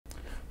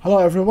Hello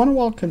everyone,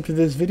 welcome to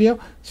this video.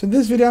 So in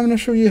this video I'm going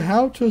to show you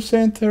how to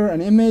center an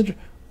image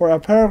or a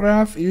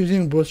paragraph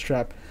using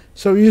Bootstrap.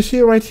 So you see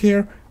right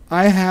here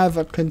I have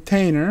a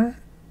container,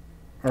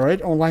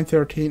 alright, on line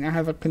 13 I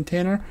have a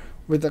container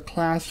with a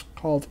class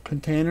called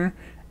container,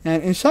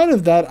 and inside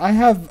of that I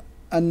have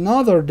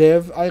another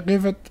div. I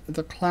give it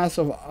the class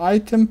of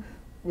item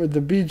with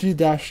the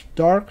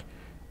bg-dark,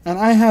 and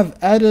I have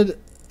added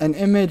an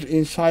image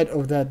inside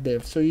of that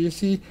div. So you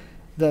see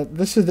that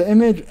this is the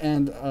image,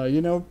 and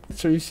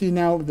so you see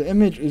now the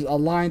image is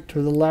aligned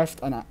to the left,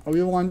 and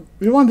we want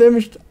the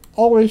image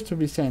always to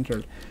be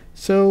centered.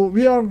 So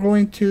we are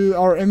going to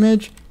our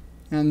image,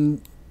 and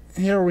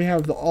here we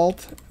have the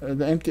alt,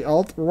 the empty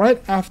alt.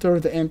 Right after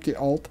the empty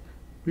alt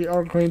we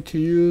are going to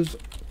use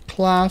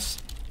class.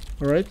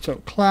 Alright, so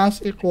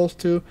class equals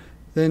to,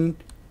 then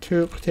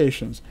two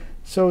quotations.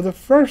 So the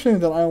first thing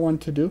that I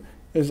want to do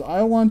is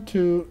I want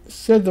to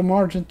set the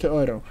margin to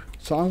auto.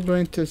 So I'm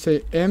going to say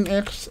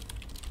mx-auto.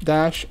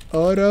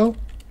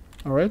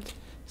 Alright,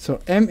 so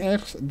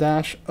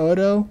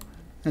mx-auto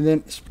and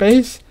then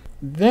space.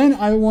 Then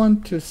I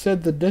want to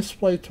set the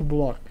display to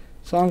block.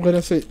 So I'm going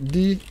to say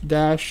d-block.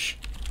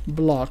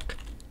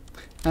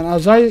 And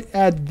as I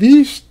add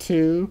these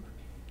two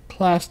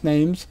class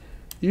names,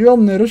 you'll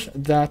notice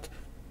that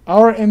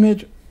our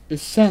image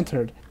is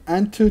centered.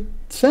 And to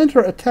center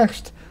a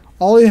text,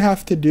 all you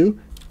have to do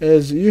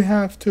is you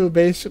have to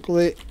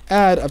basically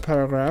add a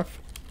paragraph.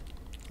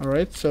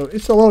 Alright, so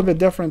it's a little bit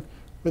different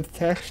with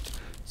text.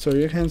 So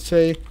you can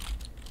say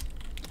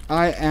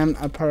I am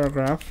a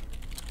paragraph.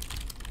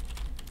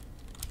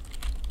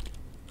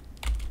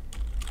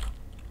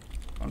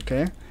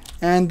 Okay,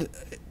 and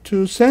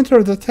to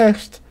center the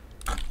text,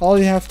 all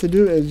you have to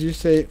do is you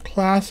say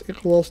class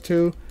equals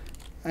to,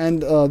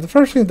 and the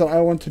first thing that I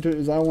want to do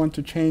is I want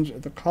to change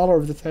the color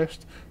of the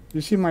text.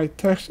 You see my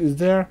text is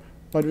there,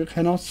 but we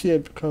cannot see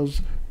it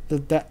because the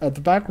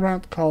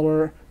background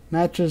color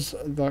matches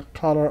the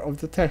color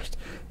of the text.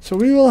 So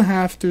we will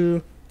have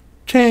to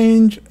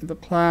change the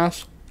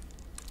class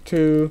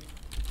to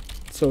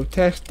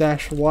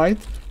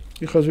text-white,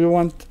 because we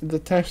want the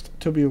text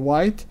to be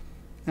white,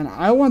 and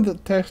I want the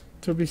text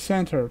to be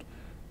centered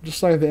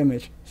just like the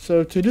image.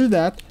 So to do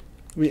that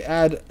we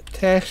add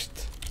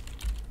text-center,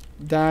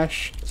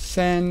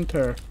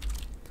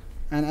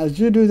 and as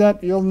you do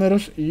that you'll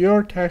notice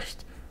your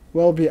text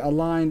will be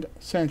aligned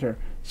center.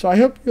 So I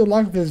hope you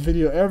liked this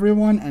video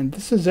everyone, and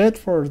this is it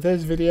for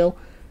this video.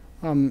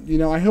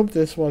 I hope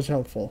this was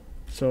helpful.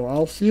 So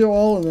I'll see you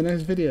all in the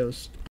next videos.